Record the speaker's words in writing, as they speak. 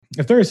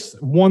if there's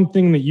one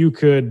thing that you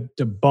could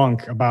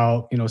debunk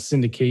about,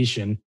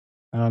 syndication,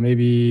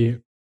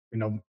 maybe,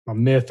 a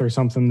myth or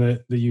something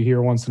that you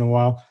hear once in a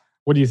while,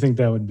 what do you think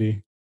that would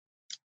be?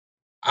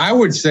 I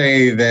would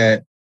say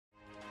that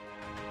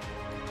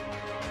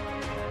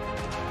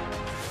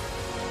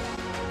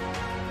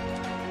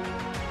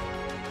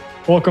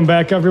welcome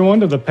back,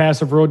 everyone, to the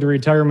Passive Road to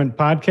Retirement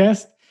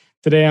podcast.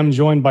 Today, I'm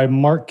joined by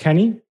Mark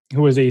Kenney,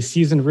 who is a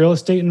seasoned real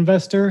estate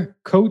investor,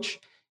 coach,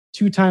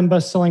 two-time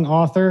best-selling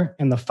author,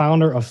 and the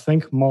founder of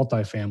Think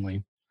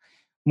Multifamily.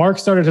 Mark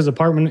started his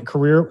apartment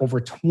career over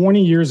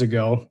 20 years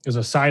ago as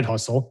a side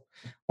hustle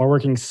while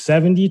working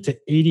 70 to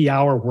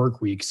 80-hour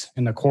work weeks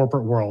in the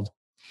corporate world.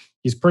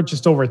 He's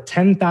purchased over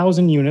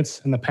 10,000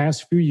 units in the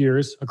past few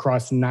years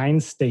across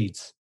 9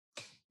 states.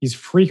 He's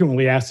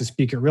frequently asked to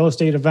speak at real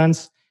estate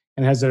events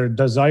and has a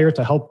desire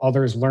to help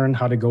others learn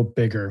how to go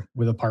bigger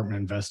with apartment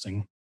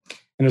investing.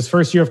 In his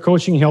first year of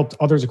coaching, he helped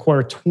others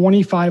acquire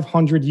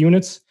 2,500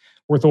 units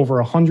worth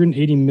over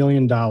 $180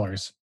 million.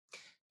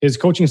 His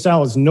coaching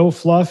style is no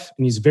fluff,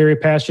 and he's very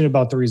passionate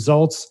about the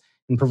results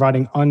and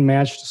providing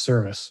unmatched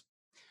service.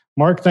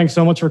 Mark, thanks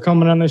so much for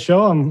coming on the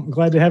show. I'm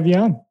glad to have you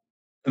on.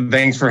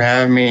 Thanks for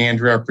having me,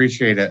 Andrew. I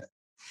appreciate it.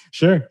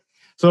 Sure.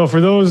 So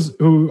for those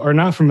who are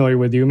not familiar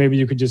with you, maybe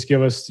you could just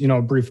give us,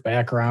 a brief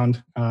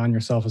background on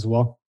yourself as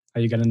well.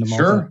 How you got into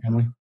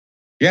multifamily?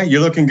 Yeah,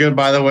 you're looking good,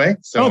 by the way.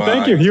 So,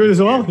 thank you. You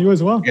as well. You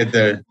as well. Get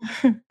the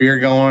beer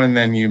going, and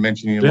then you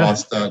mentioned you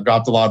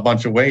dropped a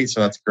bunch of weight, so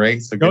that's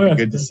great. So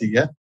good to see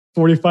you.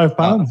 45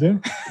 pounds, yeah.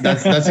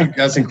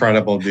 That's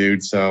incredible,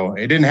 dude. So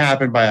it didn't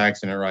happen by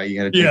accident, right?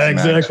 You had to take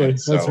some exactly.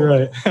 action, that's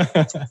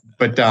right.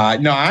 But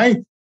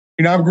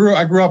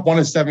I grew up one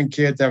of 7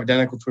 kids. I have an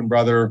identical twin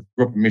brother.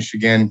 Grew up in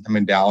Michigan. I'm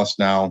in Dallas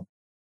now.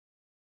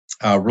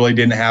 Really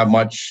didn't have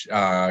much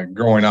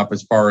growing up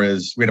as far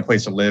as we had a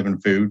place to live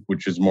and food,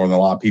 which is more than a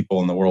lot of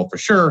people in the world for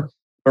sure,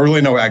 but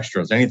really no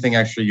extras. Anything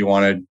extra you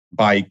wanted,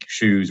 bike,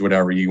 shoes,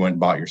 whatever, you went and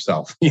bought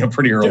yourself,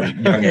 pretty early,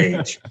 young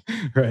age.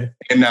 Right.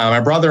 And my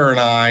brother and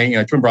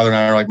I, twin brother and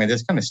I are like, man,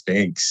 this kind of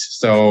stinks.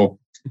 So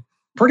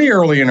pretty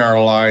early in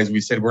our lives,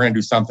 we said, we're going to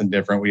do something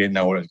different. We didn't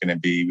know what it was going to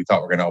be. We thought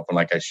we were going to open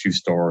like a shoe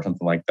store or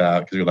something like that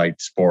because we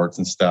liked sports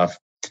and stuff.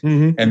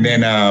 Mm-hmm. And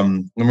then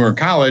when we were in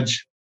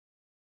college,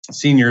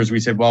 seniors, we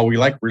said, well, we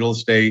like real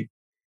estate.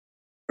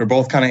 We're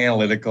both kind of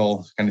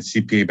analytical, kind of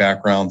CPA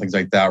background, things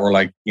like that. We're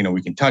like,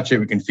 we can touch it,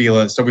 we can feel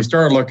it. So we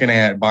started looking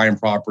at buying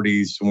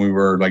properties when we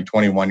were like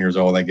 21 years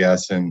old, I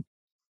guess. And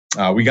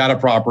we got a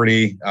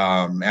property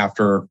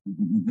after a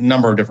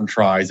number of different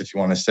tries, if you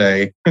want to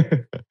say,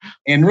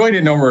 and really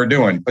didn't know what we were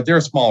doing, but they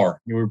were smaller.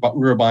 We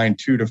were buying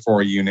 2 to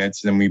 4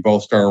 units, and then we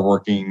both started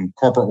working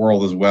corporate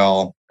world as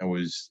well.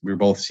 We were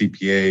both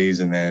CPAs,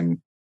 and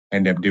then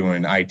ended up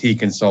doing IT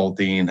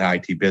consulting,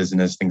 IT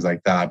business, things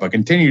like that, but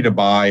continued to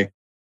buy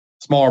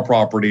smaller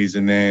properties.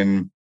 And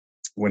then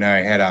when I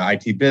had an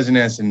IT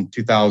business in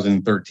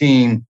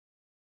 2013,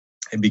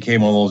 it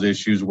became one of those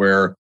issues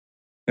where,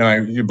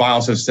 you buy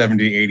also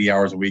 70 to 80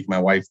 hours a week. My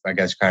wife, I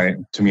guess,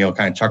 Tamiel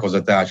kind of chuckles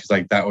at that. She's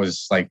like, that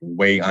was like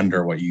way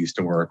under what you used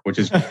to work, which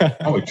is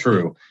probably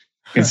true.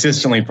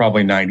 Consistently,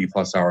 probably 90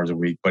 plus hours a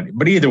week, but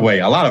either way,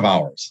 a lot of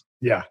hours.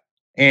 Yeah.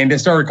 And it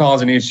started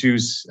causing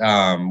issues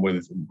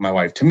with my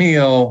wife,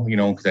 Tamiel,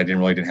 because I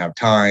didn't have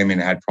time and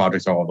had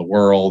projects all over the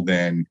world.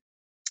 And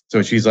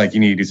so she's like, you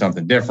need to do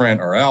something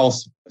different or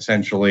else,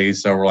 essentially.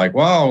 So we're like,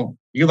 well,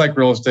 you like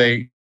real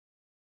estate.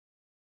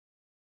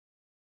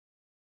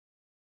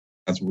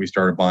 That's when we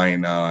started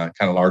buying kind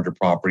of larger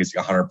properties,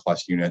 like 100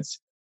 plus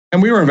units.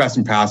 And we were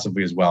investing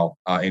passively as well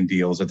in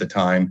deals at the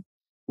time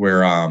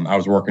where I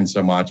was working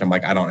so much. I'm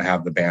like, I don't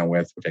have the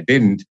bandwidth, which I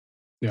didn't.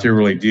 To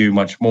really do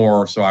much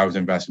more. So I was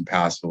investing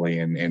passively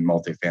in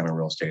multifamily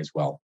real estate as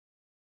well.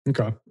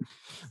 Okay.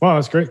 Wow,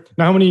 that's great.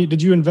 Now, how many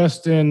did you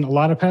invest in? A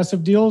lot of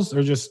passive deals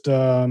or just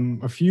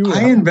a few?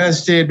 I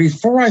invested,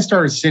 before I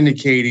started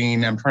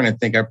syndicating, I'm trying to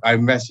think, I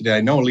invested in,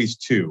 I know, at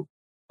least 2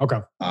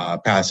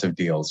 passive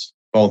deals,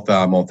 both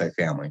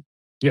multifamily.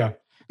 Yeah.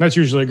 That's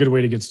usually a good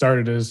way to get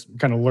started, is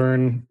kind of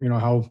learn,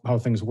 how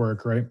things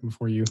work, right?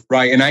 Before you.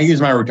 Right. And I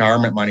used my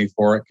retirement money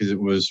for it because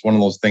it was one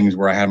of those things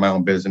where I had my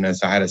own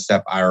business. I had a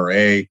SEP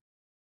IRA. I'm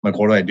like,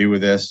 what do I do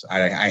with this?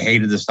 I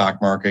hated the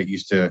stock market.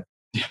 Used to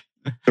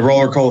the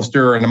roller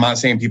coaster. And I'm not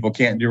saying people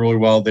can't do really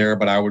well there,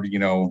 but I would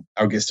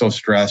get so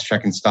stressed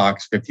checking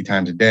stocks 50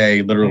 times a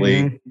day,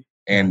 literally. Mm-hmm.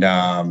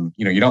 And,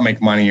 you don't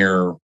make money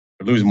or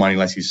lose money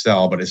unless you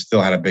sell, but it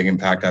still had a big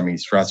impact on me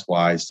stress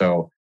wise.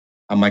 So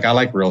I'm like, I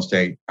like real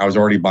estate. I was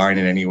already buying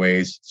it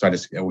anyways. So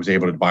I was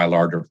able to buy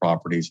larger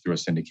properties through a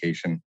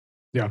syndication.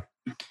 Yeah.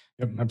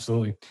 Yep,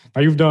 absolutely.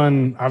 Now you've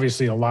done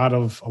obviously a lot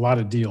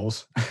of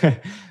deals,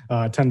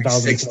 10,000.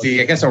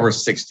 60, I guess over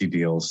 60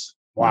 deals.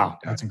 Wow.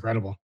 That's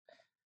incredible.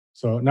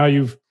 So now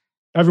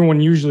everyone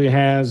usually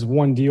has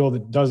one deal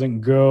that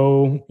doesn't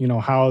go,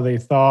 how they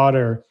thought,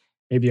 or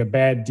maybe a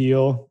bad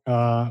deal.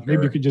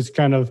 Maybe you could just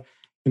kind of,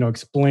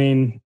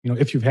 explain,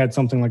 if you've had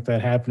something like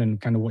that happen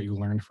and kind of what you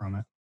learned from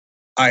it.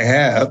 I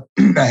have,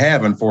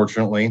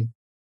 unfortunately.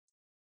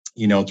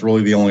 It's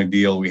really the only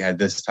deal we had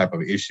this type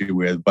of issue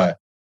with. But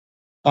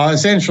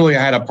essentially,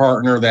 I had a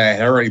partner that I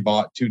had already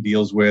bought 2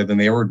 deals with, and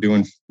they were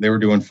doing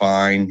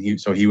fine.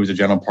 He was a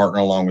general partner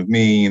along with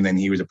me, and then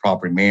he was a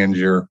property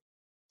manager,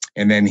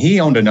 and then he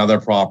owned another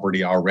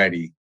property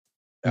already.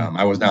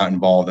 I was not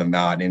involved in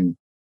that, and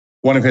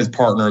one of his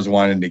partners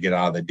wanted to get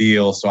out of the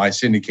deal, so I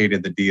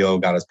syndicated the deal,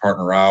 got his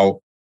partner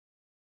out.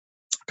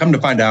 Come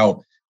to find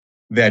out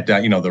that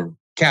the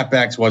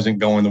CapEx wasn't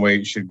going the way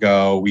it should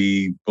go.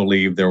 We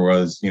believed there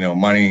was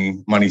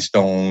money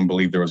stolen.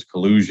 Believed there was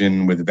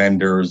collusion with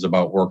vendors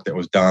about work that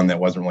was done that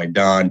wasn't really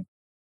done.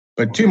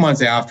 But 2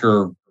 months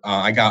after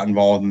I got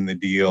involved in the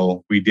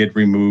deal, we did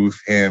remove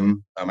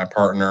him, my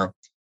partner,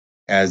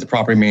 as a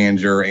property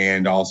manager,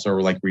 and also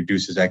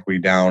reduce his equity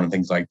down and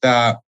things like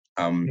that.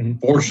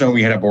 Fortunately,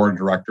 we had a board of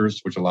directors,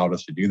 which allowed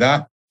us to do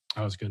that.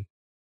 That was good.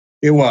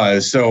 It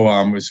was. So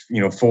it was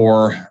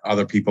 4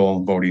 other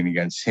people voting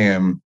against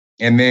him.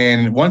 And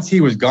then once he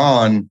was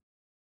gone,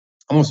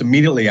 almost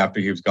immediately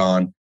after he was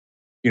gone,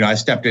 I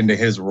stepped into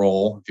his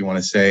role, if you want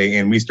to say,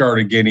 and we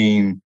started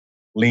getting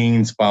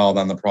liens filed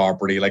on the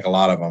property, like a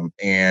lot of them.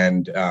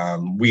 And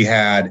we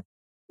had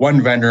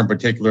one vendor in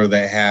particular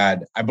that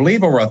had, I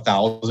believe, over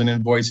 1,000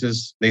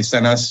 invoices they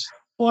sent us.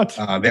 What?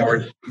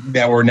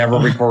 That were never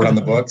recorded on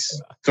the books.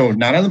 So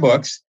not on the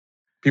books.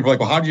 People are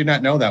like, well, how did you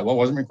not know that? Well, it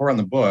wasn't recorded on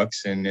the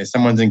books. And if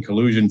someone's in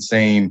collusion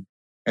saying,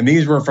 and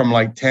these were from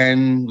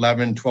 10,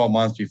 11, 12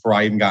 months before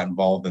I even got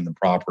involved in the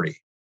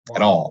property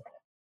at all.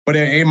 But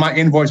my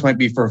invoice might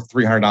be for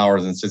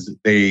 $300 and says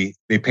they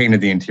painted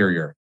the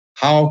interior.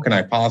 How can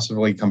I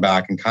possibly come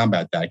back and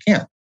combat that? I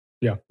can't.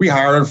 Yeah. We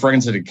hired a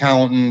forensic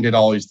accountant, did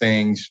all these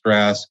things,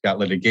 stress, got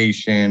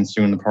litigation,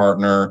 suing the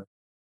partner.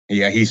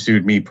 Yeah, he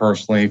sued me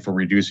personally for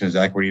reducing his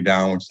equity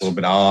down, which is a little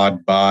bit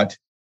odd, but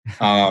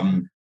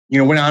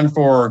went on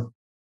for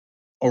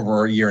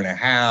over a year and a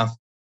half.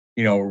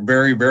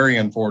 Very, very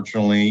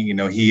unfortunately,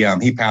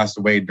 he passed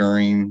away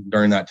during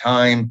that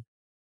time,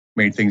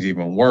 made things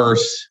even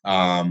worse.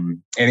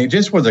 And it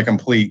just was a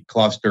complete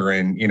cluster.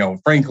 And,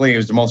 frankly, it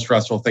was the most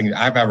stressful thing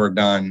I've ever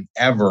done,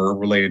 ever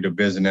related to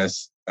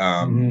business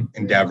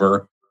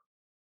endeavor.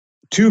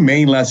 2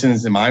 main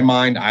lessons in my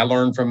mind I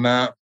learned from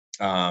that.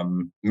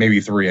 Maybe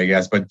 3, I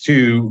guess, but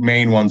 2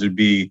 main ones would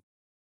be,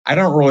 I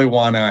don't really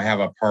want to have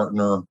a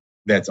partner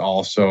that's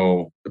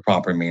also the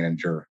property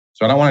manager.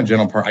 So I don't want a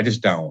general partner. I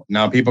just don't.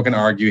 Now people can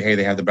argue, hey,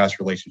 they have the best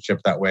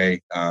relationship that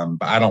way,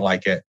 but I don't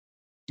like it.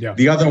 Yeah.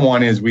 The other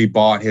one is we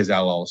bought his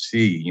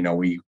LLC.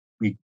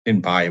 We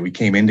didn't buy it. We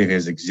came into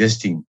his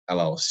existing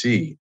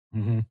LLC,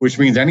 which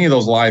means any of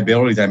those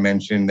liabilities I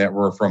mentioned that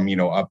were from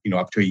up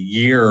to a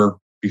year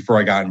before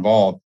I got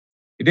involved,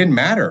 it didn't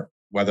matter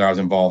whether I was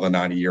involved or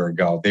not a year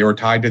ago. They were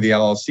tied to the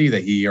LLC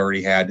that he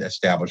already had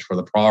established for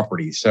the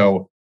property.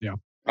 So yeah,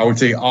 I would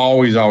say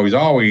always, always,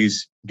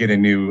 always get a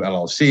new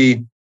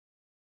LLC.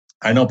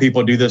 I know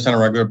people do this on a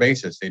regular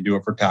basis. They do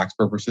it for tax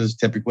purposes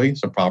typically,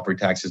 so property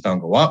taxes don't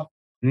go up.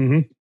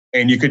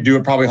 And you could do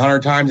it probably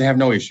 100 times and have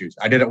no issues.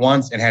 I did it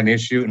once and had an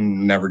issue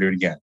and never do it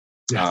again.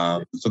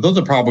 Yeah. So those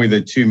are probably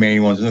the 2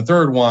 main ones. And the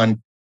third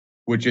one,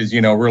 which is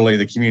really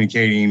the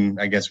communicating,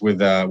 I guess, with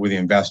the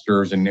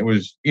investors. And it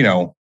was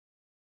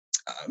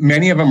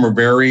many of them were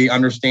very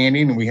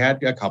understanding, and we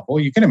had a couple.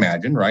 You can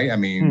imagine, right? I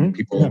mean,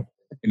 people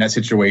in that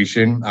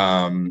situation.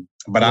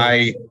 But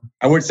I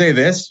would say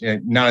this: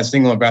 not a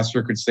single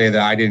investor could say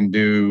that I didn't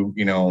do,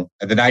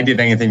 that I did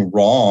anything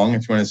wrong.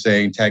 If you want to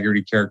say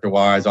integrity,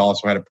 character-wise, I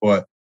also had to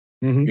put,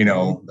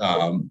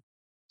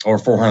 over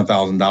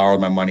 $400,000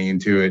 of my money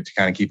into it to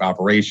kind of keep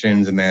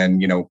operations, and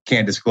then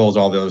can't disclose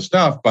all the other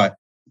stuff, but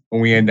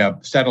when we end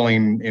up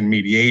settling in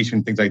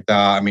mediation, things like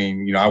that, I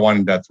mean, I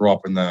wanted to throw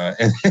up in the,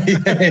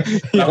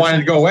 I wanted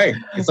to go away.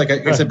 It's like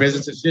it's a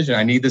business decision.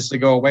 I need this to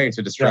go away. It's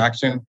a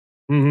distraction,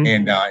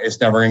 and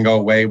it's never going to go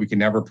away. We can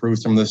never prove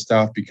some of this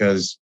stuff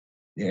because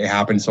it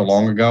happened so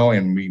long ago,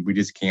 and we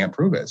just can't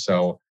prove it.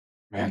 So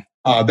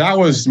that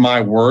was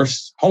my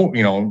worst hope,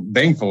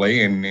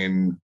 thankfully,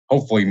 and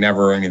hopefully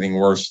never anything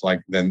worse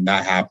than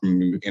that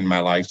happened in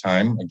my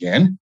lifetime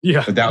again.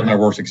 Yeah. But that was my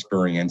worst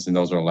experience, and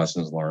those are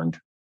lessons learned.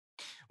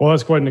 Well,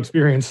 that's quite an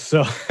experience.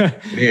 So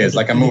it is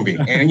like a movie,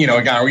 and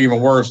it got even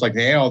worse. Like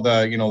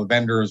the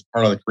vendor is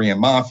part of the Korean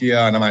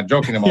mafia, and I'm not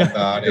joking about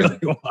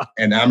that.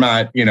 And I'm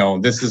not,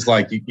 this is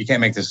like you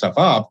can't make this stuff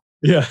up.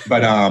 Yeah.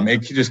 But it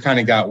just kind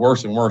of got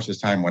worse and worse as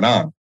time went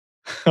on.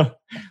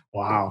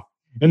 Wow.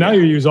 And now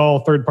you use all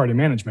third-party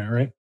management,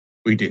 right?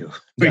 We do.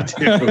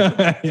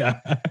 Yeah.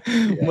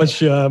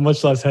 Much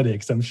less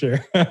headaches, I'm sure.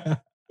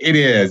 It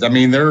is. I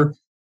mean,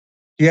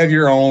 you have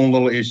your own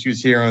little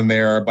issues here and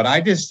there, but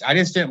I just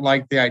didn't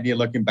like the idea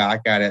looking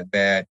back at it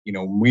that,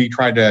 we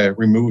tried to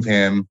remove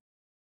him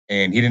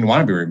and he didn't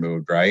want to be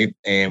removed. Right.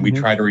 And we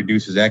tried to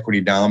reduce his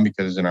equity down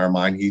because in our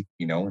mind, he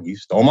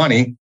stole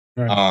money.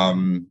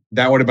 Right.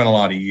 That would have been a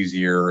lot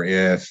easier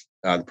if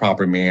the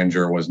property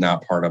manager was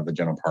not part of the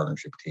general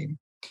partnership team.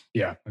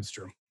 Yeah, that's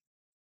true.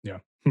 Yeah.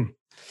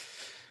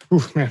 Ooh,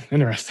 man,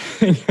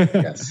 interesting.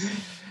 Yes.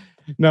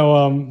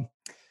 Now,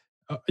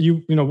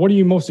 What are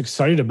you most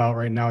excited about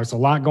right now? There's a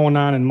lot going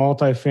on in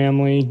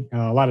multifamily,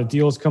 a lot of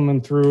deals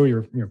coming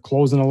through. You're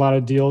closing a lot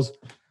of deals.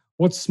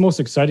 What's most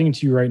exciting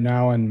to you right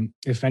now? And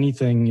if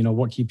anything,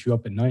 what keeps you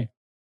up at night?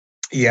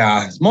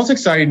 Yeah, it's most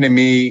exciting to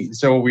me.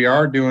 So we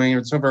are doing,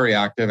 it's so very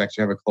active.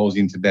 Actually, I have a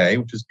closing today,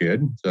 which is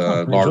good. It's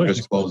the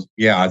largest close.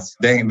 Yeah,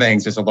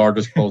 thanks. It's the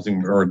largest closing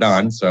we've ever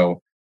done.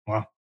 So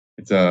wow,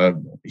 it's a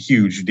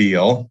huge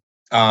deal.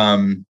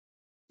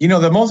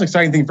 The most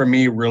exciting thing for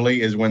me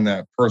really is when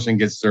that person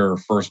gets their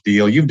first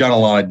deal. You've done a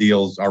lot of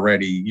deals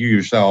already, you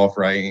yourself,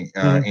 right,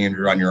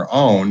 Andrew, on your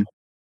own,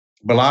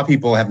 but a lot of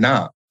people have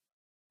not.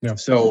 Yeah.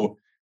 So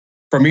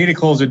for me to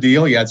close a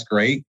deal, yeah, it's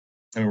great.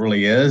 It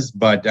really is.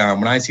 But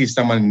when I see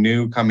someone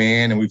new come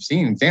in, and we've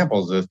seen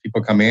examples of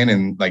people come in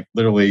and like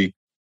literally,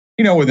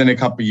 within a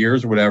couple of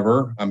years or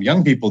whatever,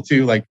 young people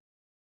too, like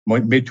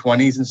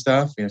mid-20s and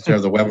stuff. So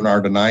there's a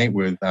webinar tonight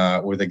with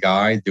a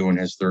guy doing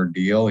his third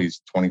deal.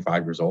 He's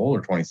 25 years old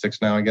or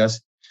 26 now, I guess.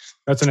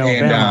 That's in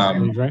Alabama, I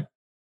believe, right?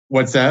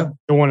 What's that?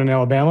 The one in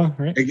Alabama,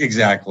 right?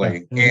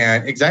 Exactly. Yeah.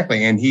 And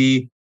exactly. And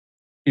he,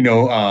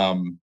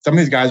 some of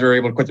these guys are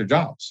able to quit their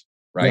jobs,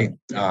 right?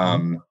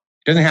 Yeah.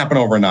 It doesn't happen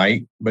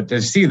overnight, but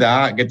to see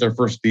that, get their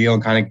first deal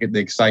and kind of get the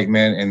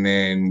excitement and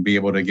then be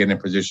able to get in a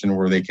position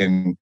where they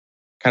can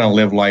kind of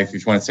live life,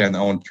 if you want to say on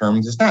their own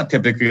terms. It's not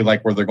typically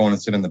like where they're going to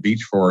sit on the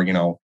beach for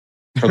the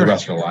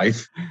rest of their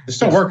life. There's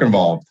still work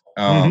involved.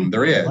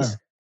 There is.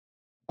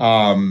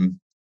 And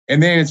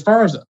then as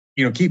far as,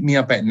 keep me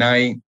up at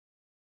night,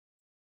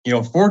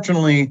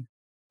 fortunately,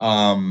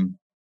 I've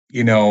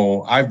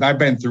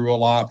been through a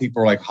lot.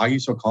 People are like, how are you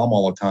so calm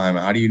all the time?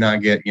 How do you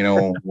not get,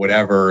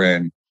 whatever?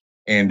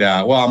 And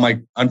well, I'm like,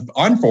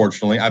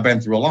 unfortunately, I've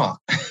been through a lot.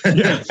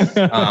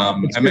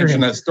 I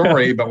mentioned that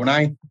story, but when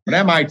I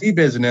have my IT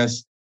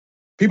business,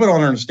 people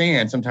don't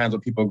understand sometimes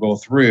what people go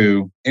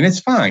through, and it's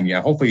fine.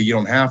 Yeah, hopefully you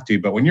don't have to.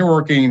 But when you're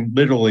working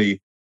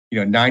literally,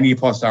 90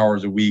 plus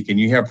hours a week, and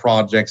you have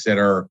projects that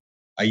are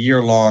a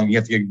year long, you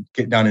have to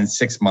get done in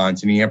 6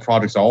 months, and you have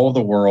projects all over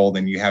the world,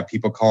 and you have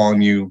people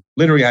calling you.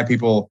 Literally, I had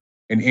people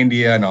in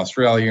India and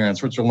Australia and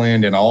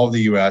Switzerland and all of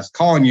the U.S.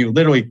 calling you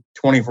literally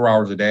 24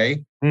 hours a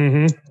day.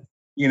 Mm-hmm.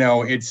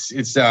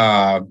 It's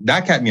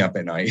that kept me up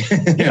at night.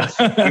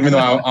 Even though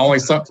I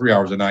always slept 3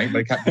 hours a night, but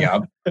it kept me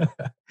up.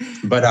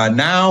 But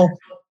now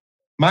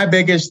my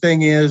biggest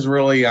thing is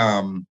really,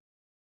 I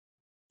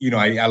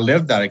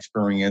lived that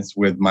experience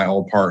with my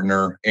old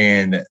partner,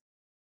 and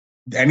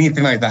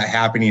anything like that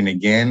happening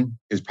again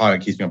is probably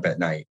what keeps me up at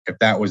night. If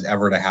that was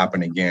ever to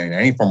happen again in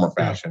any form or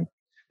fashion,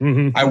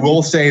 I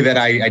will say that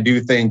I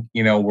do think,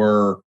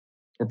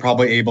 we're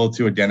probably able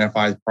to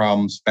identify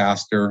problems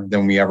faster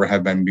than we ever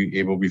have been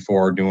able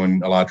before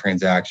doing a lot of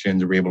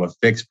transactions. We're able to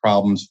fix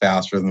problems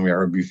faster than we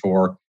ever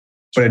before,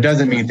 but it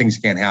doesn't mean things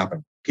can't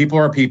happen. People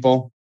are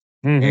people.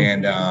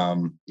 And,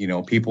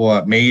 people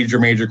at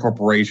major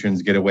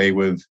corporations get away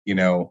with,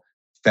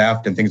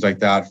 theft and things like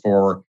that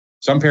for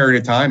some period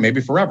of time,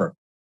 maybe forever.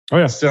 Oh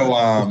yeah. So,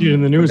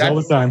 in the news all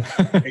the time.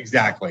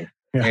 Exactly.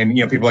 Yeah. And,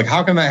 people are like,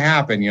 how can that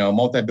happen?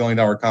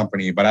 Multi-billion-dollar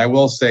company. But I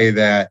will say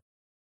that,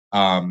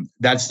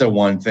 that's the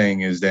one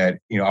thing is that,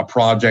 a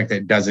project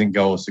that doesn't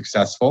go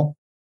successful,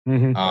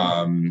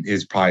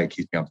 is probably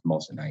keeps me up the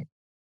most at night.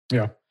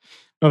 Yeah.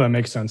 No, that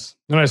makes sense.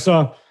 And I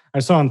saw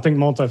on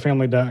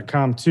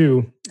thinkmultifamily.com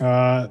too,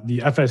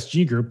 the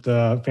FSG group,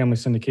 the family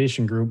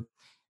syndication group,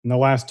 in the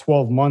last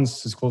 12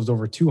 months has closed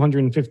over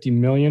 250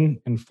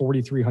 million and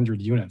 4,300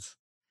 units.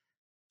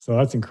 So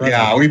that's incredible.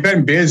 Yeah, we've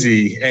been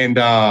busy, and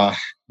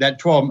that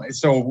 12.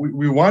 So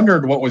we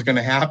wondered what was going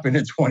to happen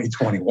in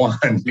 2021.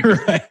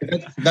 Right.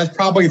 That's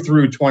probably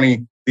through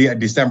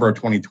December of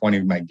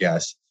 2020, my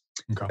guess.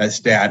 Okay. That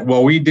stat.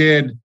 Well, we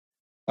did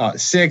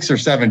 6 or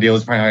 7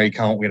 deals, depending on how you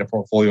count. We had a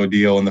portfolio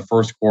deal in the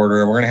first quarter,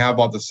 and we're going to have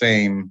about the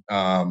same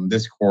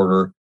this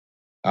quarter.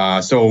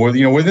 So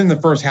within the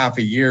first half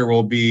a year,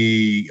 we'll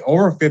be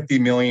over 50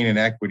 million in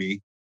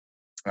equity,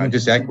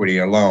 just equity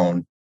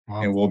alone.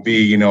 Wow. And we'll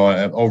be,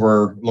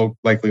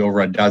 likely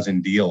over a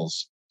dozen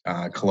deals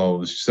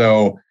closed.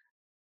 So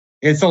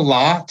it's a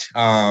lot.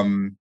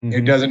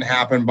 It doesn't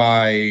happen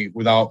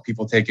without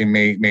people taking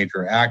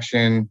major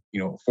action.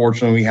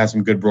 Fortunately, we have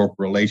some good broker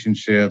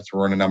relationships.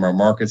 We're in a number of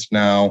markets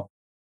now.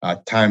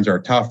 Times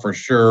are tough for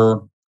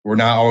sure. We're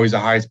not always the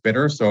highest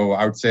bidder. So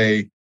I would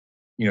say,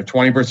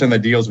 20% of the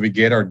deals we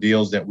get are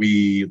deals that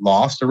we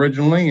lost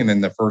originally. And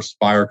then the first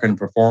buyer couldn't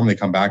perform. They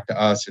come back to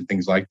us and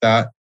things like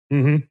that.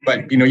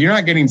 But, you're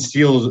not getting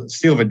steal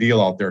of a deal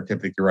out there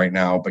typically right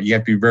now, but you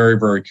have to be very,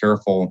 very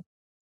careful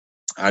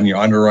on your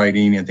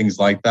underwriting and things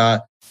like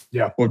that.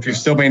 Yeah. Which we've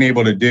still been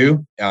able to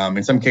do.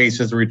 In some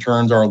cases, the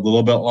returns are a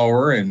little bit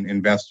lower and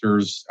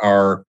investors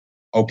are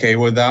okay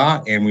with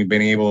that. And we've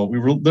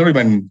literally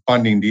been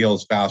funding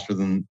deals faster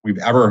than we've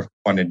ever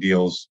funded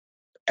deals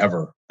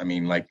ever. I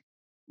mean, like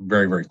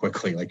very, very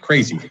quickly, like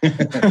crazy. I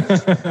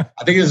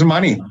think it's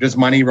just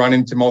money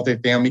running to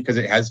multifamily because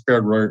it has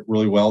fared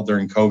really well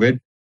during COVID.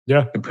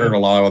 Yeah. Compared to a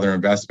lot of other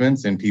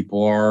investments, and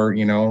people are,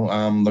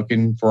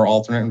 looking for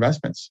alternate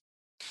investments.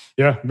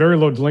 Yeah, very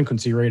low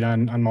delinquency rate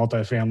on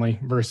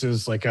multifamily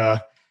versus like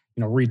a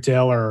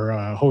retail or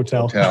a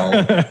hotel.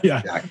 Hotel. Yeah,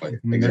 Exactly. I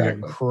mean they're getting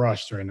Exactly.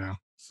 crushed right now.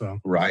 So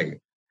Right.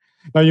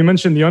 now you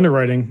mentioned the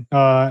underwriting.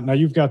 Now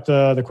you've got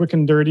the quick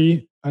and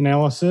dirty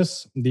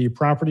analysis, the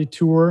property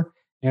tour,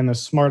 and the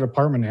smart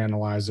apartment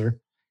analyzer.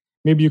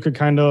 Maybe you could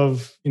kind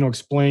of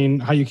explain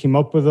how you came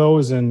up with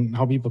those and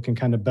how people can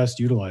kind of best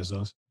utilize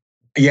those.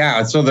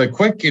 Yeah. So the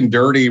quick and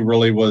dirty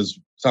really was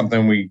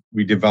something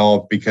we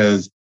developed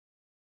because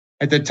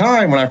at the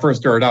time when I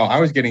first started out, I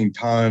was getting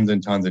tons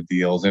and tons of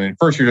deals. And at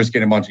first you're just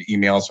getting a bunch of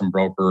emails from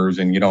brokers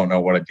and you don't know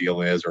what a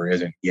deal is or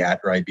isn't yet,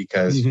 right?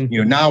 Because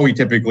now we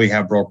typically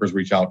have brokers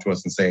reach out to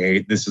us and say,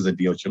 hey, this is a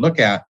deal you look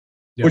at,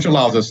 which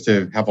allows us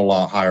to have a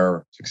lot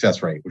higher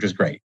success rate, which is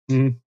great.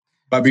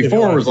 But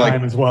before it was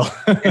like as well.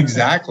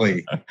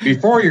 exactly.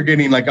 Before you're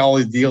getting like all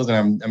these deals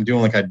and I'm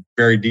doing like a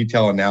very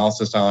detailed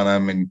analysis on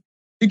them, and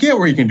you get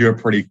where you can do it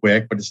pretty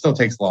quick, but it still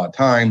takes a lot of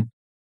time.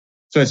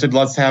 So I said,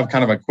 let's have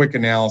kind of a quick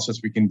analysis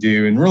we can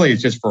do. And really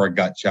it's just for a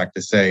gut check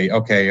to say,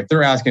 okay, if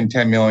they're asking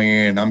 10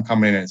 million, I'm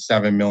coming in at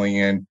 7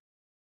 million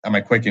on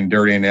my quick and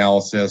dirty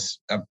analysis,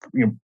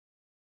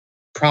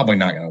 probably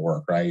not going to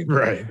work. Right.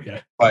 Right.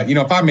 Yeah. But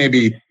if I'm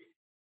maybe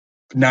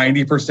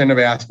 90% of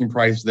asking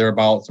price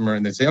thereabouts somewhere,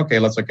 and they say, okay,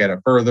 let's look at it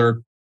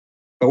further.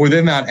 But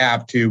within that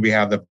app too, we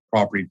have the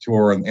property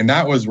tour. And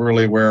that was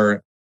really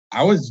where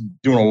I was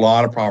doing a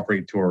lot of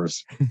property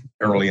tours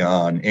early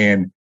on.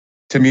 And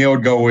Tamiel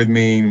would go with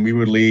me and we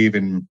would leave,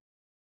 and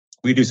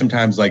we do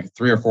sometimes like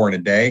 3 or 4 in a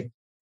day.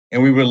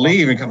 And we would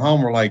leave and come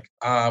home. We're like,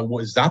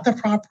 was that the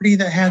property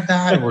that had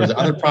that? Or was the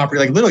other property?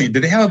 Like literally,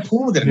 did they have a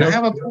pool? Did it not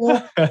have a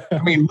pool?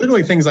 I mean,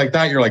 literally things like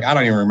that. You're like, I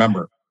don't even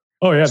remember.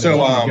 Oh yeah. So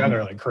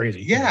together like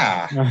crazy.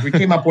 Yeah. We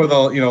came up with a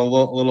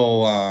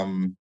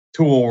little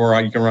tool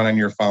where you can run on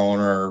your phone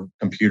or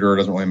computer. It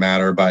doesn't really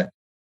matter. But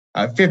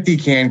 50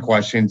 canned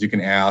questions you can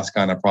ask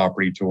on a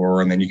property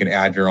tour, and then you can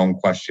add your own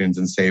questions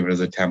and save it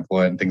as a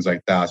template and things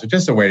like that. So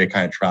just a way to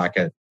kind of track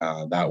it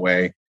that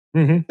way.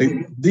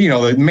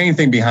 The main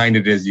thing behind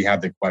it is you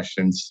have the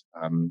questions.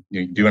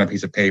 You can do it on a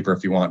piece of paper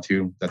if you want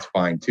to. That's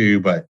fine too.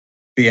 But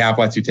the app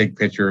lets you take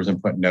pictures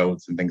and put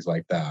notes and things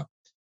like that.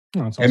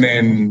 Oh, awesome. And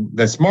then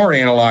the smart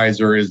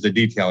analyzer is the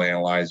detail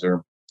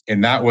analyzer.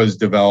 And that was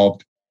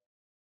developed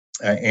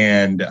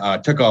and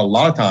took a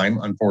lot of time,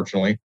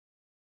 unfortunately,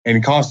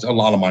 and cost a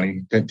lot of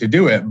money to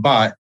do it.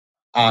 But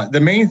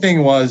the main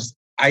thing was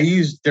I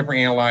used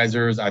different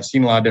analyzers. I've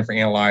seen a lot of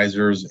different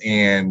analyzers,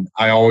 and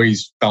I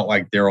always felt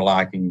like they were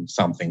lacking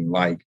something.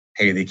 Like,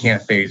 hey, they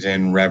can't phase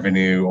in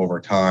revenue over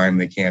time.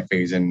 They can't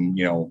phase in,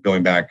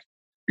 billing back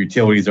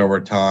utilities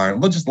over time.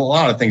 Well, just a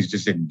lot of things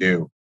just didn't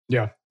do.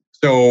 Yeah.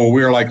 So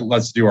we were like,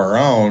 let's do our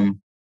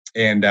own.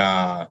 And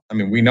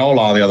we know a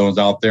lot of the other ones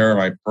out there.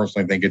 I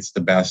personally think it's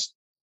the best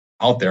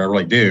out there. I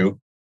really do.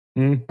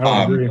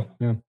 I would agree.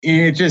 Yeah.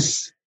 It's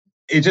just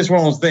one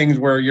of those things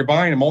where you're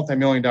buying a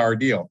multi-million-dollar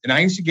deal. And I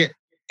used to get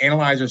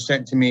analyzers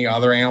sent to me,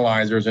 other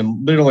analyzers,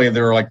 and literally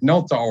there were like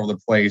notes all over the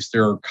place.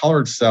 There are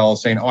colored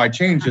cells saying, oh, I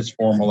changed this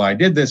formula. I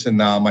did this. And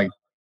now I'm like,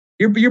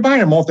 you're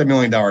buying a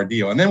multi-million-dollar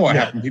deal. And then what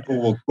happened?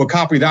 People will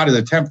copy that as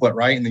a template,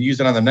 right? And then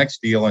use it on the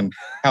next deal and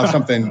have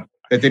something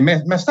that they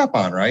messed up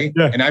on, right?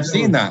 Yeah. And I've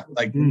seen that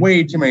like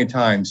way too many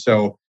times.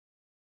 So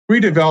we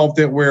developed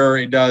it where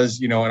it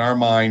does, in our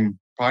mind,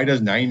 probably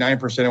does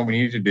 99% of what we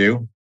need to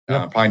do.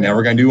 Probably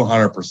never going to do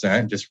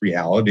 100%, just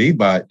reality,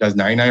 but does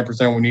 99% of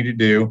what we need to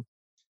do.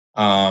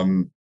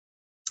 And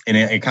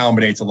it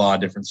accommodates a lot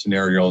of different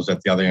scenarios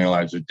that the other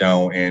analyzers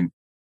don't. And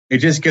it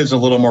just gives a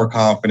little more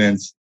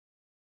confidence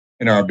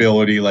in our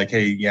ability, like,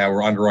 hey, yeah,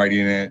 we're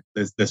underwriting it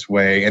this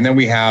way. And then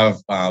we have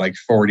like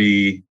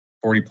 40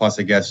 plus,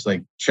 I guess,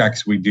 like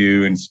checks we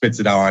do and spits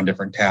it out on a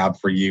different tab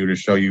for you to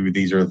show you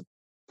these are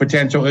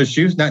potential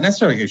issues, not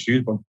necessarily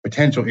issues, but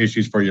potential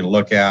issues for you to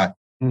look at.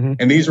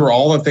 And these were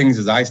all the things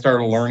as I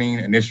started learning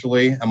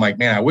initially. I'm like,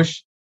 man, I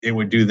wish it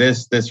would do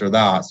this or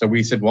that. So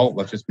we said, well,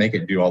 let's just make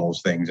it do all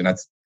those things. And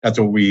that's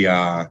what we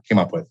came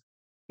up with.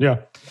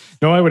 Yeah.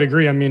 No, I would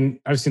agree. I mean,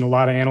 I've seen a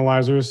lot of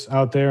analyzers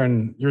out there,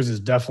 and yours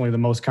is definitely the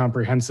most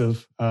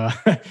comprehensive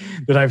that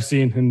I've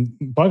seen,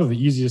 and probably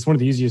one of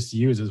the easiest to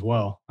use as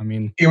well. I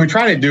mean, we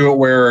try to do it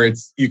where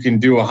you can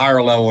do a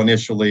higher level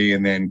initially,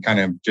 and then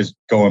kind of just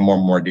go in more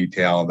and more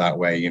detail that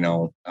way.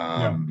 One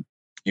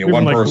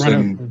like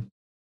person.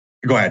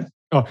 Go ahead.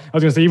 Oh, I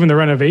was going to say, even the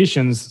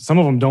renovations, some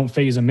of them don't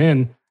phase them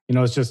in.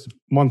 It's just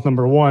month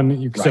number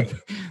 1, you accept,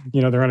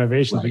 the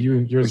renovations, right. But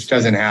yours which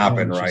doesn't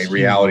happen, right?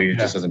 Reality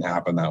just doesn't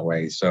happen that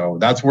way. So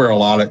that's where a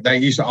lot of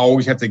that used to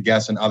always have to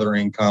guess in other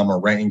income or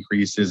rent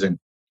increases, and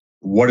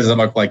what does it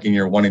look like in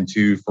year 1 and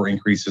 2 for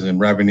increases in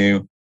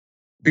revenue?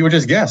 People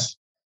just guess.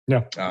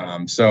 Yeah.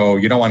 So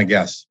you don't want to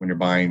guess when you're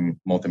buying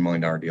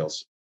multi-million-dollar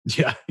deals.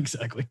 Yeah,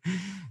 exactly.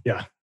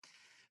 Yeah.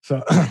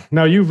 So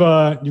now you've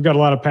got a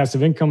lot of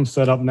passive income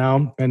set up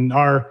now, and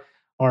our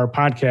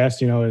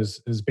podcast,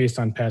 is based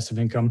on passive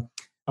income.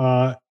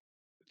 A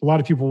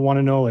lot of people want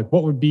to know, like,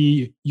 what would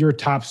be your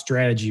top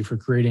strategy for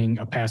creating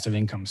a passive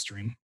income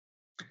stream?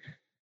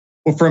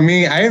 Well, for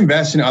me, I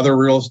invest in other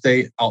real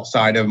estate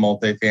outside of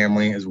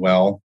multifamily as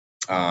well.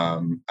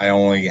 I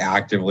only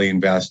actively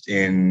invest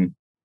in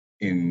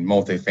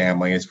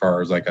multifamily as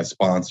far as like a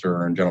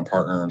sponsor and general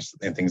partners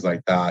and things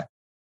like that.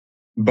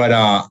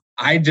 But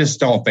I just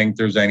don't think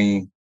there's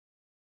any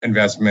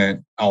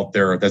investment out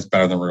there that's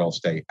better than real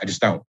estate. I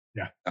just don't.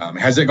 Yeah.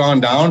 Has it gone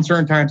down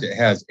certain times? It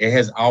has. It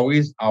has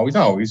always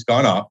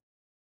gone up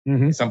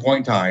at some point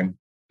in time,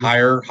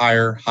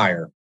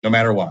 higher, no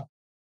matter what.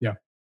 Yeah.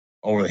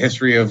 Over the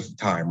history of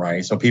time,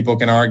 right? So people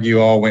can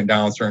argue, oh, it went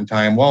down a certain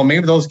time. Well,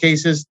 maybe those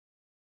cases,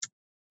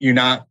 you're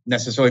not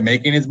necessarily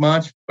making as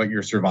much, but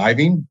you're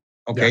surviving.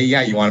 Okay,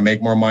 yeah, you want to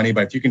make more money,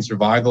 but if you can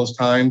survive those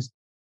times,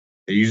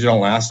 they usually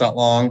don't last that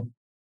long.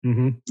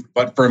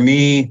 But for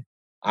me,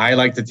 I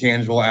like the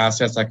tangible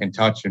assets I can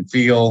touch and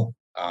feel.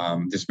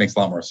 This makes a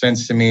lot more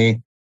sense to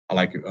me. I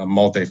like a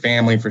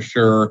multifamily for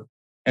sure.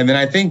 And then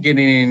I think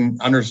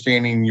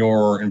understanding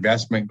your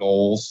investment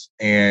goals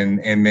and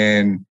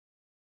then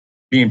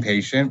being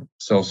patient.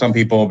 So some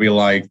people will be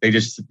like, they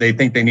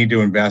think they need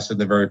to invest in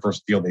the very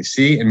first deal they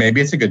see. And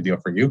maybe it's a good deal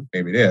for you.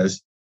 Maybe it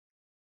is.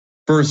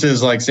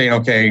 Versus like saying,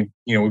 okay,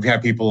 we've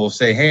had people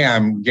say, hey,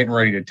 I'm getting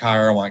ready to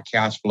retire. I want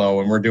cash flow.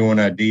 And we're doing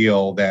a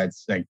deal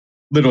that's like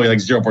literally like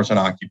 0%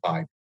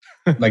 occupied.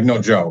 Like no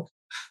joke.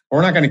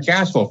 We're not going to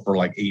cash flow for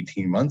like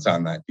 18 months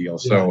on that deal.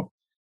 So,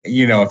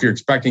 if you're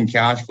expecting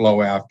cash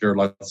flow after,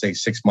 let's say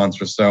 6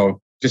 months or so,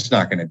 just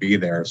not going to be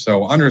there.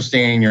 So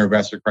understanding your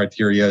investor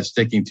criteria,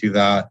 sticking to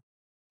that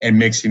and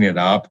mixing it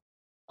up.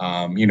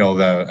 A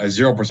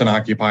 0%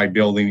 occupied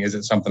building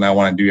isn't something I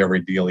want to do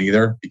every deal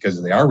either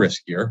because they are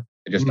riskier.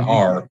 They just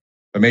are.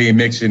 But maybe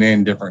mixing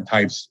in different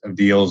types of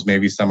deals.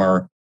 Maybe some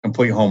are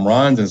complete home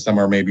runs and some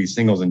are maybe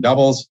singles and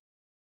doubles,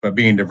 but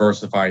being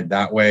diversified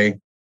that way.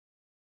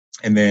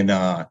 And then,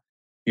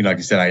 like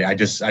I said, I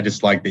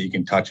just like that you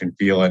can touch and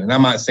feel it. And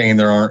I'm not saying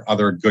there aren't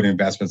other good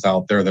investments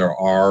out there. There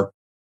are,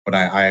 but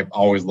I've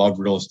always loved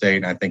real estate.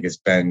 And I think it's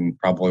been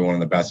probably one of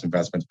the best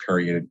investments,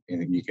 period,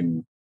 you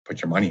can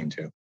put your money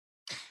into.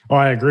 Oh,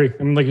 I agree.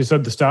 I mean, like you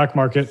said, the stock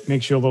market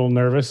makes you a little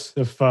nervous.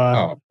 If you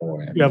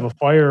have a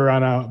fire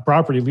on a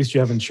property, at least you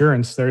have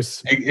insurance.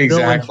 There's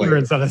exactly no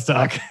insurance on a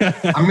stock.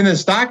 I mean, the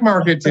stock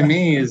market to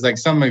me is like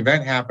some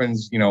event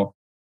happens,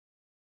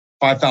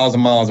 5,000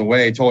 miles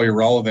away, totally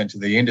irrelevant to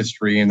the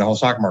industry, and the whole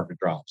stock market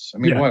drops. I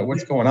mean,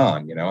 what's going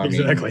on?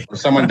 Exactly. Or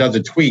someone does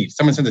a tweet,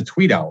 someone sends a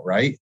tweet out,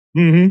 right? I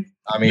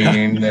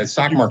mean, the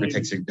stock market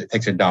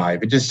takes a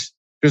dive.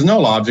 There's no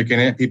logic in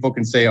it. People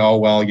can say, oh,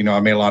 well, I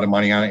made a lot of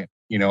money on it,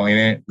 in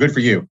it. Good for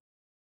you.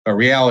 But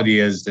reality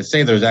is to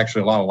say there's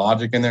actually a lot of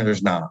logic in there,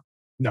 there's not.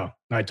 No,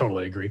 I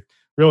totally agree.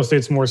 Real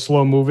estate's more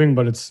slow moving,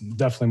 but it's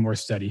definitely more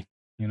steady.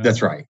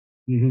 That's right.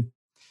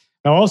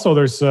 Now, also,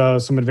 there's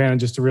some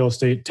advantages to real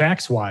estate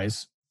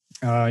tax-wise.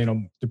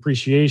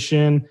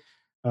 Depreciation,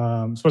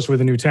 especially with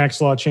the new tax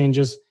law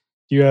changes.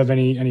 Do you have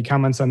any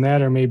comments on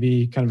that, or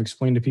maybe kind of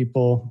explain to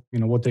people,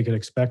 what they could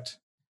expect?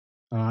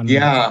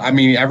 I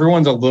mean,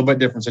 everyone's a little bit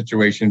different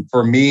situation.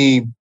 For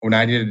me, when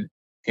I did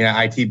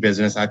IT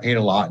business, I paid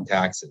a lot in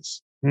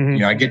taxes.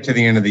 I get to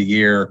the end of the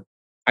year.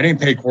 I didn't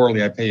pay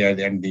quarterly. I pay at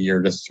the end of the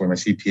year. Just when my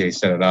CPA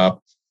set it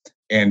up,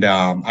 and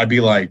I'd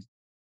be like,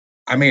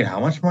 I made how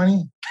much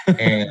money?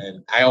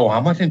 And I owe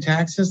how much in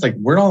taxes? Like,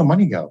 where'd all the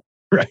money go?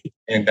 Right.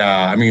 And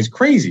I mean, it's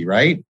crazy,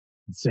 right?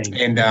 Insane.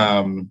 And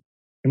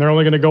they're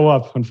only going to go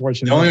up,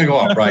 unfortunately. They're only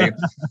going to go up, right?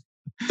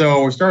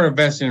 So we started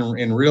investing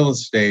in real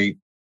estate.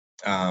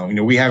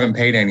 We haven't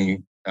paid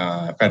any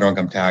federal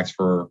income tax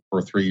for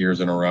 3 years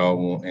in a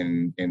row,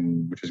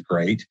 and which is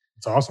great.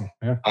 It's awesome.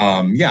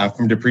 Yeah.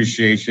 From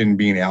depreciation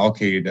being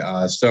allocated.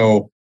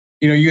 So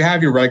you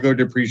have your regular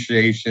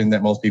depreciation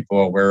that most people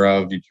are aware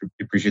of. You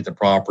depreciate the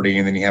property,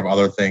 and then you have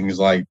other things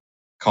like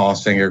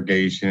cost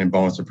segregation and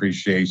bonus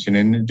depreciation.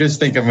 And just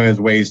think of them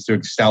as ways to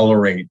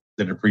accelerate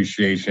the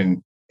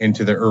depreciation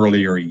into the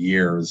earlier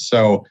years.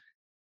 So,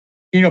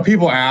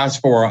 people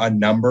ask for a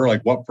number,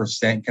 like what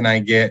percent can I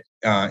get?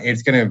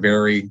 It's going to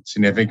vary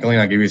significantly.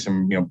 I'll give you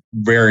some,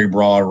 very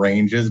broad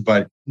ranges.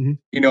 But,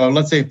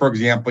 let's say, for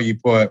example, you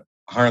put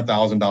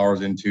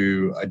 $100,000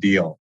 into a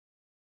deal.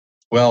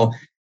 Well,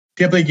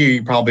 typically,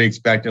 you probably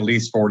expect at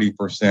least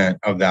 40%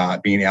 of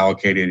that being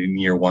allocated in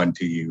year one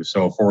to you.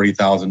 So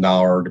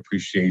 $40,000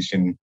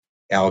 depreciation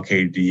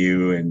allocated to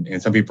you.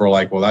 And some people are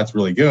like, well, that's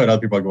really good. Other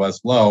people are like, well,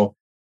 that's low.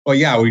 Well,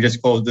 yeah, we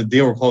just closed the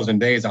deal. We're closing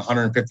days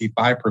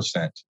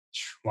 155%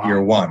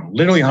 year one.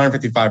 Literally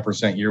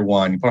 155% year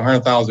one. You put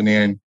 100,000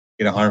 in,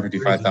 get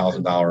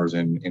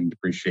 $155,000 in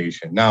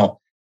depreciation. Now,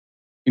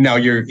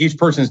 each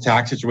person's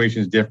tax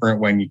situation is different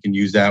when you can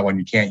use that, when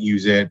you can't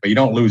use it, but you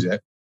don't lose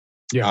it.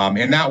 Yeah.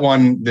 And that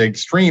one, the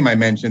extreme I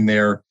mentioned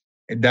there,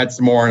 that's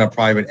more in a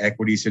private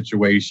equity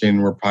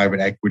situation where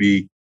private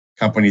equity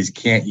companies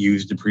can't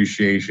use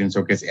depreciation. So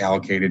it gets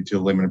allocated to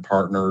limited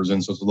partners.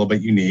 And so it's a little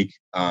bit unique.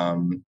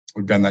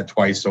 We've done that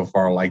twice so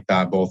far like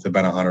that. Both have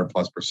been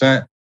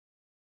 100+%.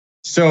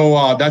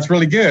 So that's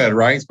really good,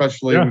 right?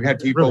 Especially we've had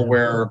people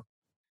where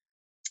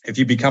if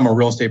you become a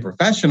real estate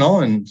professional,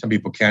 and some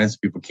people can, some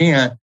people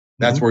can't,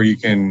 that's where you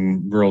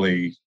can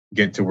really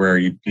get to where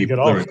you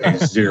literally pay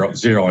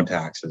zero in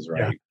taxes,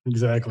 right? Yeah,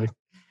 exactly.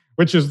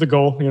 Which is the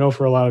goal,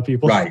 for a lot of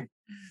people. Right.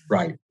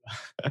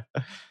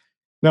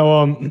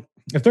 Now,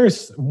 if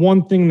there's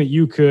one thing that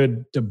you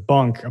could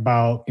debunk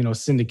about,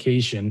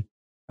 syndication,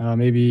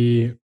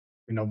 maybe,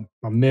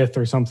 a myth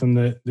or something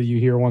that you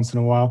hear once in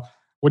a while,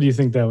 what do you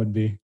think that would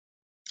be?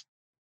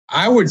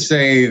 I would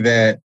say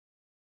that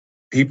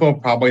people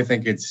probably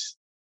think it's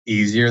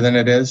easier than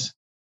it is.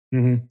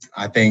 Mm-hmm.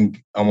 I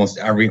think almost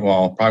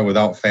probably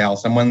without fail,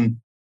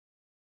 someone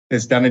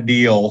that's done a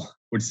deal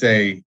would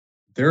say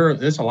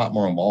there's a lot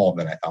more involved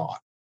than I thought.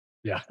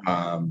 Yeah.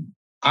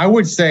 I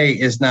would say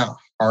it's not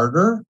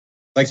harder.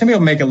 Like some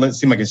people make it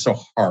seem like it's so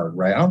hard,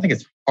 right? I don't think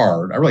it's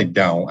hard. I really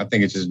don't. I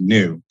think it's just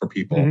new for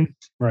people.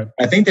 Mm-hmm. Right.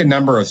 I think the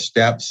number of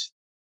steps,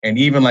 and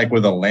even like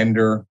with a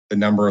lender, the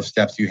number of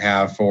steps you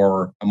have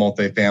for a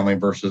multifamily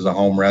versus a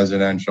home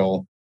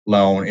residential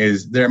loan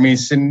is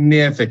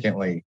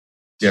significantly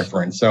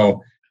different.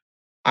 So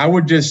I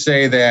would just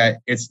say that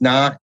it's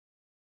not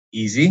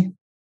easy,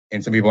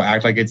 and some people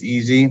act like it's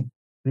easy.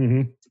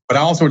 Mm-hmm. But I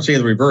also would say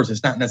the reverse.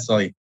 It's not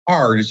necessarily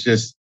hard. It's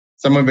just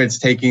some of it's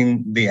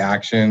taking the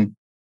action,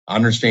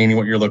 understanding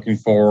what you're looking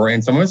for,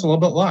 and some of it's a little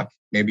bit luck.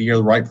 Maybe you're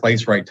the right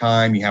place, right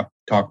time. You have to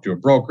talk to a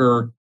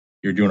broker.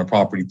 You're doing a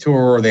property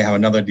tour. They have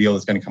another deal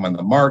that's going to come on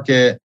the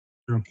market.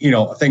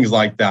 Sure. Things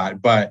like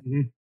that. But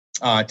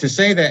to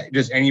say that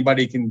just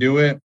anybody can do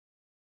it,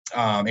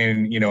 and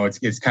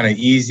it's kind of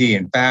easy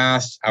and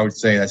fast, I would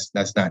say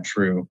that's not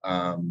true.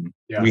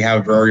 We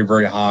have a very,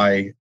 very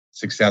high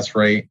success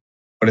rate,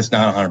 but it's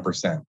not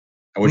 100%.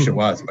 I wish it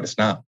was, but it's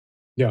not.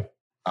 Yeah.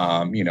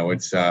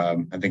 It's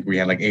I think we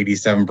had like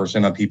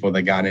 87% of people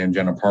that got in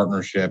general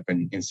partnership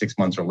in 6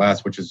 months or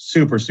less, which is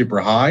super,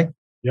 super high.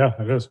 Yeah,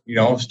 it is.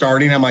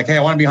 Starting, I'm like, hey,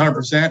 I want to be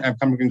 100%. I've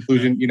come to the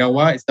conclusion, you know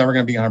what? It's never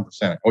going to be 100%.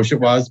 I wish it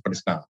was, but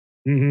it's not.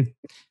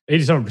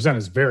 87%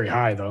 is very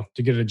high, though,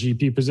 to get a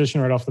GP position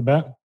right off the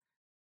bat.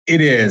 It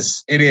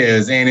is. And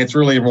it's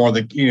really more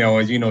as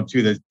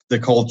to the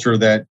culture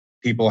that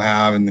people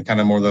have and the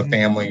kind of more the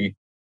family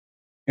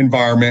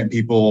environment,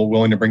 people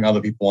willing to bring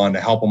other people on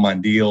to help them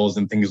on deals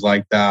and things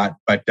like that.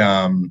 But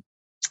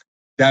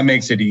that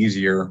makes it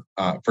easier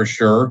for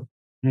sure.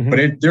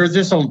 But there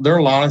are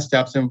a lot of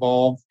steps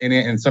involved in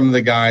it. And some of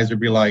the guys would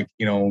be like,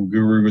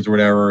 gurus or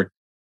whatever,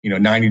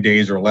 90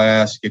 days or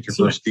less, get your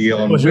first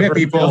deal. And we have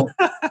people,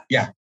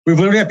 we've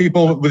literally had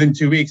people within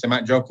 2 weeks, I'm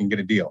not joking, get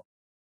a deal.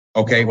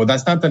 Okay, well,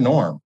 that's not the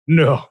norm.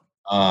 No.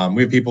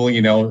 We have people,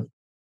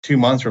 2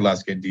 months or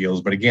less get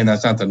deals. But again,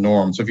 that's not the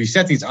norm. So if you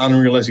set these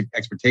unrealistic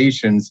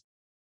expectations,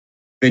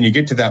 then you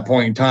get to that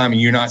point in time and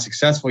you're not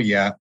successful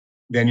yet,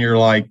 then you're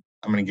like,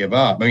 I'm going to give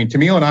up. I mean,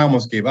 Tamiel and I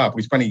almost gave up.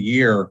 We spent a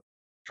year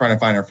trying to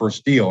find our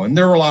first deal. And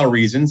there were a lot of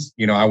reasons.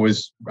 I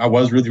was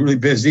really, really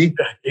busy.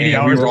 80 and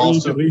hours we were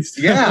also, at least.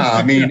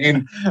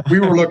 and we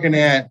were looking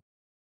at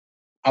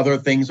other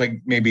things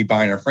like maybe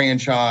buying a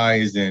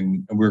franchise,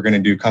 and we were going to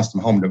do custom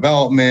home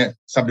development,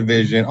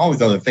 subdivision, all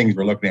these other things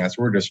we're looking at.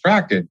 So we're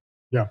distracted.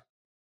 Yeah.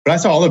 But I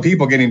saw other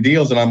people getting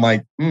deals and I'm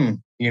like,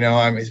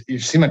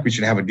 it seemed like we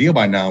should have a deal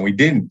by now. We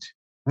didn't.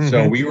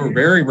 So we were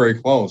very, very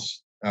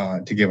close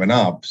to giving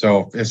up.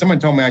 So if someone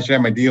told me I should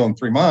have my deal in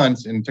 3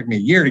 months and it took me a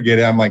year to get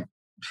it, I'm like,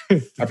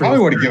 I probably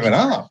would have given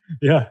up.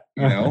 Yeah.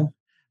 Yeah.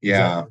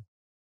 Exactly.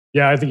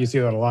 Yeah, I think you see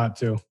that a lot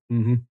too.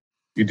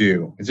 You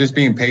do. It's just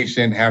being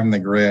patient, having the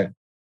grit.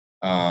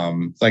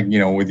 It's like,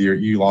 with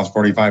you lost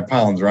 45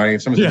 pounds, right?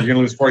 If someone says you're going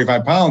to lose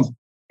 45 pounds,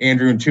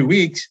 Andrew, in 2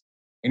 weeks,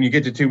 and you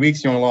get to 2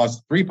 weeks, you only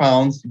lost 3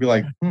 pounds, you'd be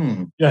like,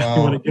 might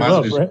as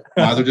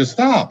well just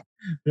stop.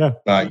 Yeah.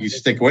 But you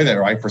stick with it,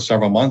 right? For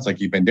several months, like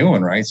you've been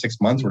doing, right?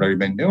 6 months, whatever you've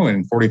been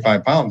doing,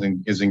 45 pounds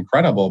is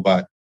incredible,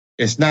 but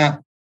it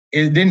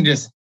didn't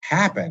just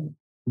happen,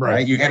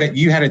 right? You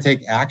had to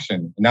take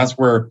action. And that's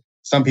where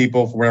some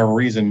people, for whatever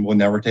reason, will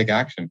never take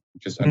action,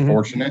 which is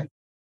unfortunate.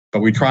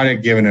 But we try to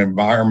give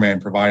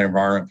provide an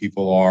environment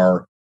people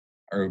are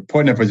put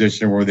in a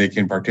position where they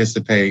can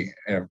participate,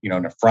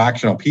 in a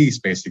fractional piece,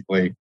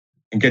 basically,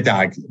 and get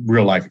that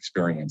real life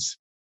experience.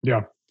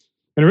 Yeah.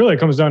 And really, it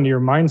comes down to your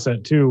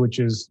mindset too, which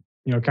is,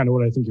 kind of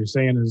what I think you're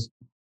saying is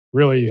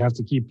really you have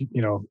to keep,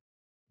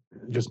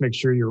 just make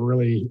sure you're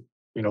really,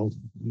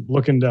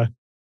 looking to,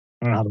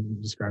 I don't know how to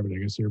describe it, I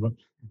guess here, but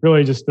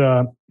really just,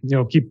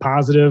 keep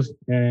positive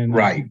and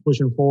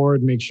pushing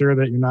forward, make sure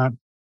that you're not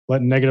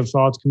letting negative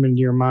thoughts come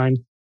into your mind.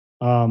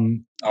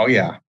 Oh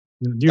yeah.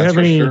 Do you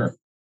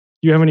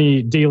have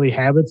any daily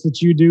habits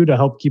that you do to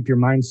help keep your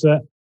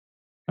mindset?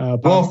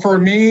 Well, for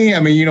me, I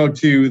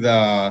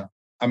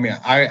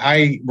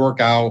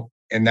work out,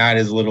 and that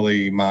is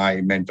literally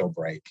my mental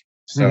break.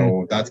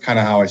 So that's kind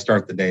of how I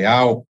start the day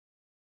out.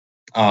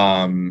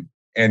 And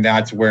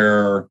that's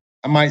where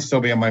I might still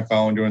be on my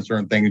phone doing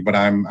certain things, but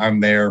I'm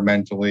there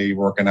mentally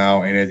working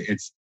out, and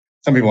it's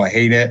some people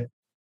hate it.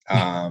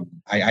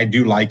 I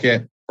do like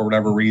it for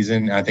whatever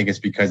reason. I think it's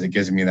because it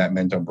gives me that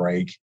mental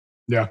break.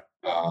 Yeah.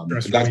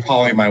 That's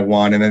probably my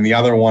one. And then the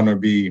other one would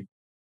be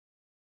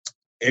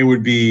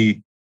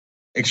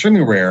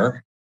extremely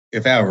rare,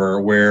 if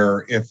ever,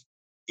 where if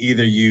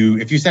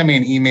if you send me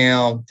an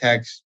email,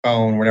 text,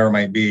 phone, whatever it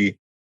might be,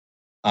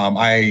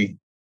 I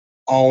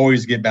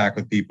always get back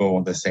with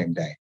people the same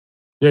day.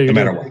 Yeah, you no do.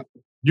 matter what.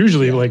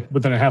 Usually like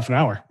within a half an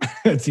hour,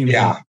 it seems.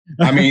 Yeah.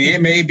 Like. I mean,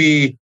 it may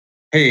be,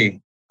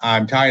 hey,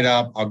 I'm tied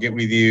up. I'll get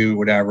with you,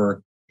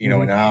 whatever, in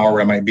an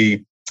hour, it might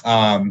be.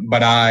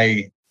 But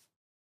I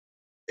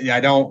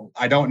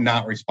don't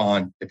not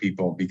respond to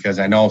people, because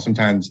I know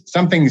sometimes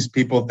some things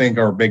people think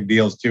are big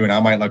deals too. And I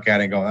might look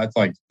at it and go,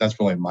 that's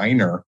really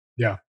minor.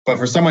 Yeah. But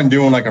for someone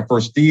doing like a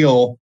first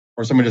deal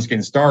or someone just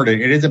getting started,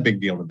 it is a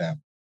big deal to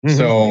them.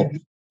 So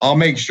I'll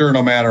make sure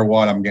no matter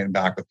what, I'm getting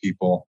back with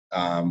people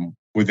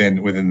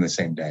within the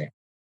same day.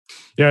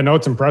 Yeah, no,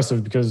 it's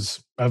impressive,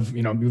 because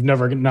you've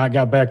never not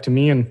got back to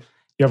me, and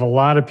you have a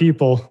lot of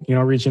people,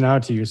 reaching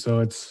out to you. So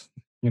it's,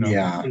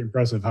 pretty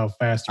impressive how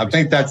fast. I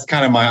think that's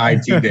kind of my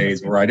IT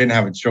days where I didn't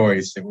have a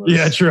choice. It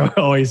was, true.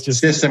 Always just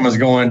system was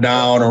going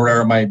down or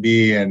whatever it might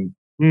be. And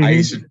I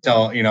used to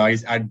tell,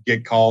 I'd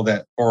get called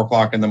at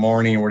 4:00 in the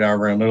morning or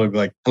whatever, and literally be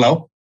like,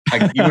 hello?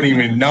 Like, you wouldn't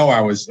even know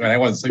I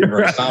wasn't sleeping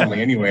very soundly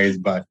anyways,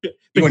 but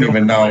you wouldn't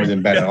even know I was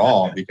in bed at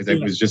all, because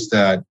it was just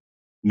a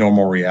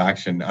normal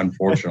reaction,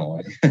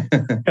 unfortunately.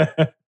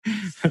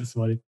 That's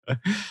funny.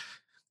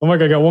 Oh my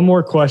God, I got one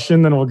more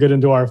question, then we'll get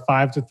into our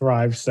 5 to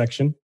Thrive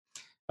section.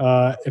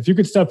 If you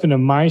could step into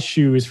my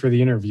shoes for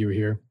the interview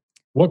here,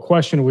 what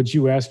question would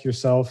you ask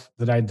yourself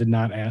that I did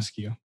not ask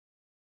you?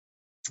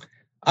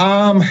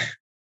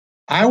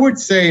 I would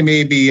say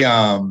maybe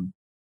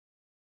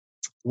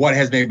what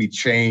has maybe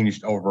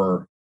changed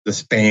over the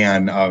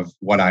span of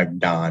what I've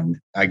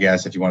done, I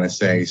guess, if you want to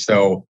say.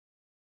 So,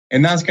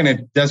 and that's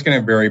gonna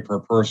vary per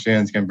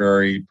person. It's gonna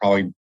vary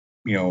probably,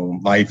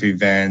 life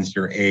events,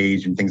 your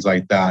age, and things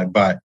like that.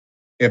 But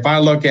if I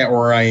look at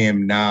where I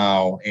am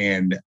now,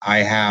 and I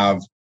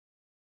have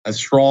a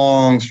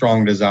strong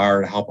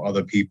desire to help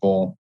other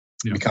people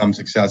become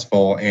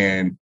successful,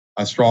 and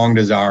a strong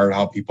desire to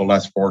help people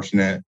less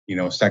fortunate,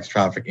 sex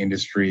traffic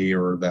industry,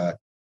 or the,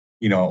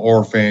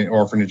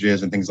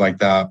 orphanages and things like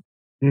that.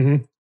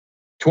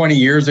 20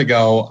 years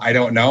ago, I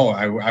don't know.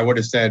 I would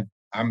have said,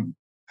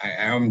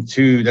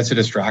 that's a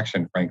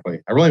distraction,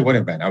 frankly. I really would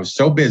have been. I was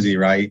so busy,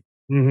 right?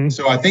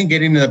 So I think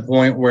getting to the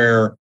point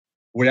where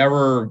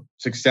whatever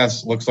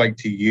success looks like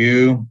to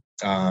you,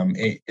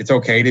 it's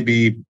okay to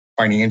be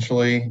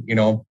financially,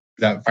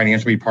 that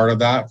financially be part of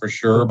that for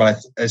sure. But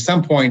at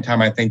some point in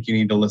time, I think you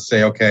need to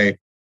say, okay,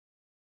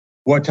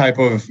 what type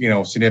of,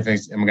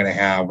 significance am I going to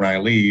have when I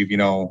leave?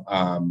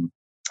 I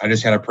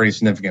just had a pretty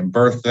significant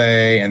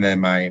birthday, and then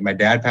my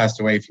dad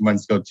passed away a few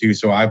months ago too.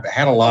 So I've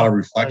had a lot of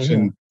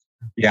reflection.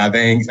 Yeah,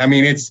 thanks. I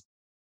mean, it's,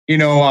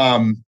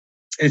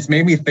 it's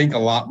made me think a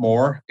lot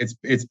more.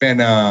 It's been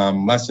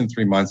less than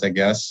 3 months, I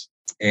guess.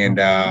 And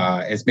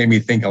it's made me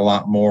think a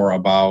lot more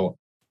about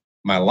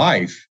my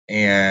life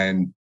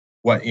and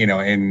what,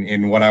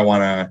 and what I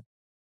want to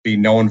be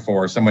known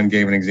for. Someone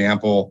gave an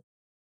example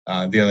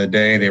the other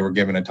day. They were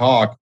giving a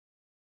talk,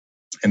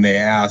 and they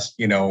asked,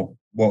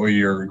 what were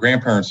your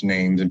grandparents'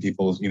 names? And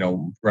people,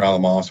 rattle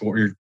them off. So what were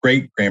your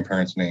great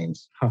grandparents'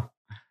 names?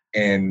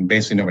 And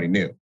basically nobody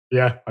knew.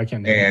 Yeah, I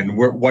can't. And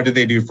what did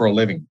they do for a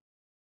living?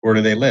 Where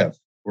do they live?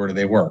 Where do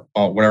they work?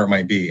 Whatever it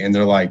might be. And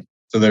they're like,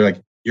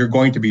 you're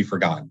going to be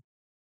forgotten.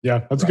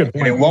 Yeah, that's a good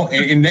point. And it won't,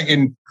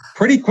 and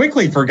pretty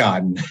quickly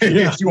forgotten,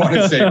 if you want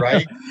to say,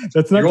 right?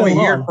 That's not. You're only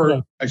here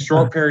for a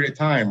short period of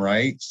time,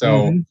 right?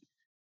 So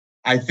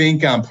I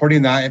think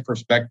putting that in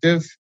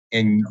perspective,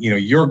 and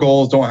your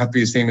goals don't have to be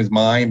the same as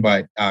mine,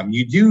 but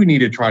you do need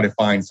to try to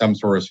find some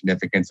sort of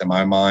significance in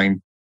my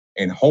mind,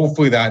 and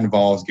hopefully that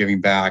involves giving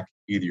back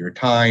either your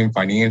time,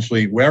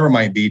 financially, whatever it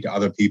might be, to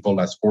other people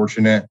less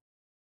fortunate.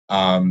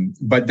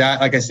 But that,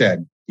 like I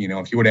said,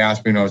 if you would have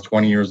asked me when I was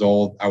 20 years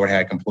old, I would have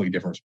had a completely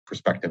different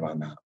perspective on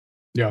that.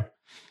 Yeah.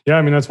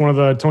 I mean, that's one of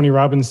the Tony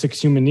Robbins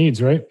 6 human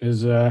needs, right?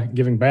 Is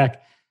giving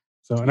back.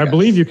 So, and I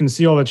believe you can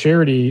see all the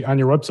charity on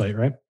your website,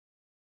 right?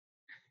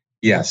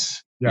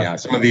 Yes. Yeah.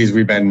 Some of these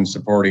we've been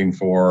supporting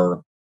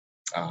for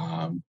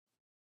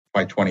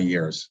by 20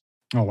 years.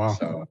 Oh, wow.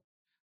 So,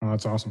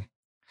 that's awesome.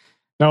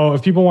 Now,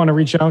 if people want to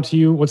reach out to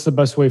you, what's the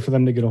best way for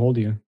them to get a hold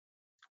of you?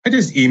 I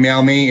just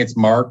email me. It's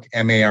Mark,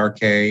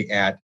 MARK,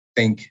 at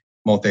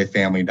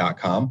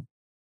thinkmultifamily.com.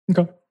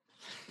 Okay.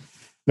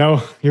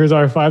 Now, here's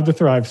our 5 to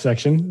Thrive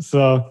section.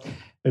 So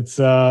it's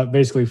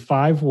basically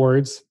 5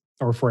 words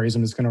or phrase.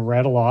 I'm just going to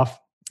rattle off,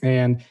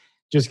 and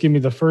just give me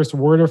the first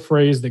word or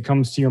phrase that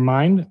comes to your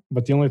mind.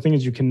 But the only thing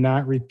is you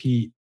cannot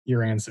repeat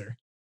your answer.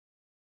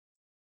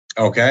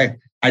 Okay.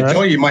 I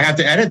told you might have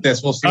to edit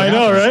this. We'll see. I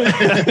know, right?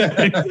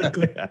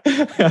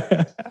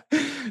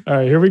 All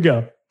right, here we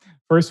go.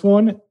 First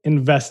one,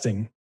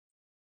 investing.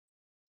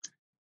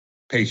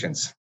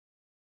 Patience.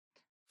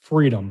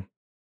 Freedom.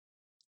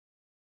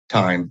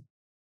 Time.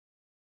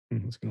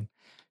 That's good.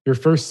 Your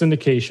first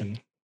syndication.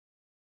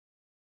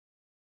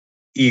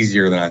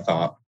 Easier than I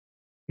thought.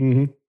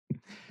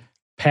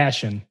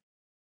 Passion.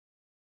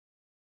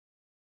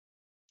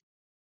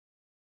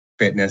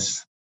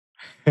 Fitness.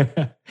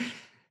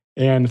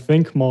 And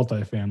Think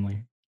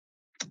Multifamily.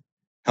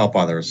 Help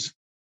others.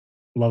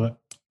 Love it.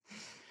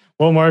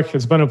 Well, Mark,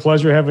 it's been a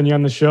pleasure having you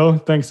on the show.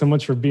 Thanks so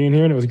much for being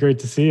here. And it was great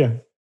to see you.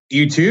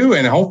 You too.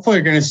 And hopefully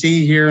you're going to see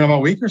you here in about a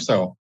week or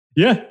so.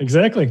 Yeah,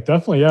 exactly.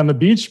 Definitely. Yeah, on the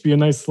beach. Be a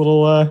nice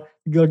little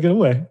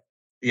getaway.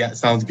 Yeah,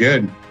 sounds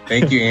good.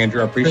 Thank you,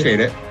 Andrew. I appreciate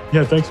it.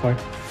 Yeah, thanks, Mark.